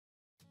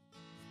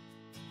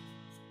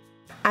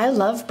I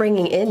love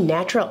bringing in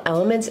natural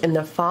elements in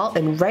the fall,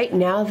 and right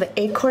now the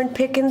acorn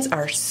pickings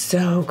are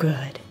so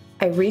good.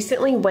 I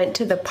recently went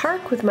to the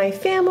park with my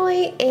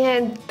family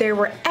and they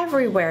were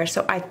everywhere,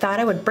 so I thought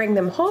I would bring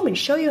them home and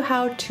show you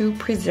how to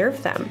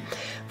preserve them.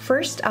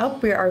 First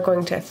up, we are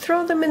going to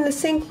throw them in the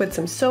sink with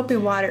some soapy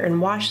water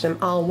and wash them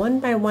all one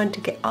by one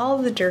to get all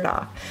of the dirt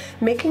off,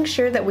 making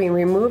sure that we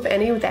remove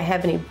any that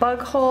have any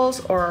bug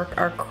holes or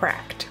are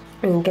cracked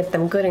and get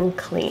them good and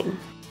clean.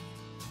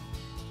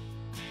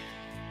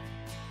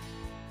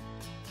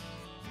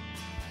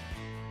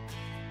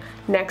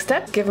 Next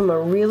up, give them a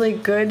really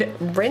good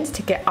rinse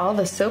to get all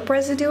the soap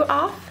residue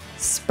off.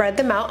 Spread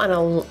them out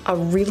on a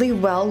really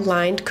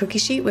well-lined cookie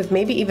sheet with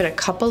maybe even a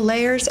couple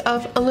layers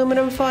of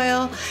aluminum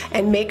foil,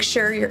 and make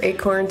sure your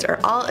acorns are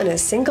all in a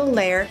single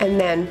layer, and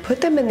then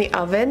put them in the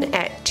oven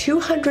at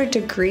 200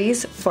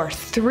 degrees for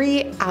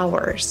 3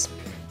 hours.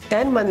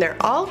 Then when they're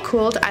all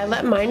cooled, I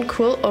let mine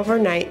cool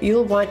overnight.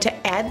 You'll want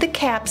to add the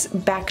caps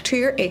back to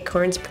your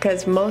acorns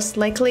because most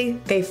likely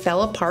they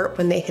fell apart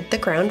when they hit the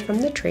ground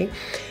from the tree,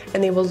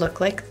 and they will look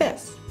like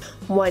this.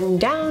 1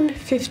 down,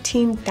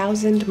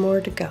 15,000 more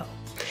to go.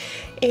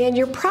 And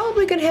you're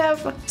probably gonna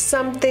have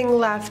something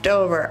left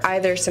over,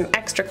 either some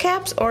extra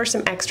caps or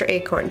some extra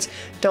acorns.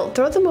 Don't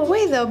throw them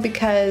away though,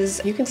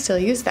 because you can still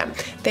use them.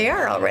 They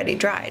are already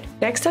dried.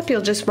 Next up,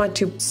 you'll just want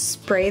to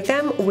spray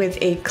them with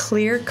a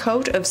clear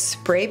coat of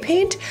spray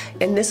paint,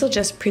 and this will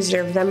just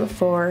preserve them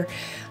for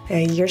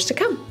years to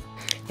come.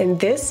 And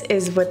this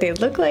is what they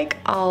look like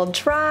all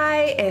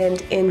dry,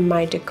 and in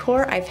my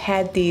decor I've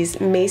had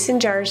these mason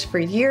jars for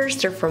years.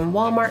 They're from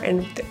Walmart,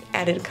 and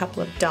added a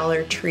couple of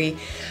Dollar Tree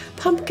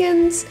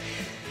pumpkins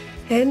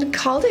and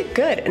called it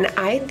good. And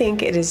I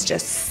think it is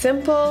just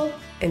simple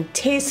and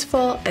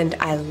tasteful, and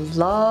I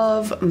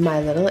love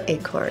my little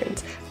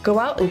acorns. Go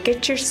out and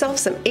get yourself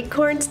some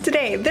acorns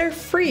today. They're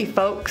free,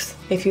 folks.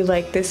 If you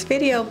like this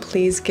video,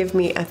 please give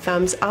me a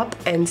thumbs up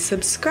and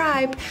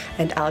subscribe,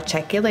 and I'll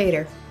check you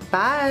later.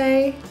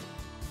 Bye!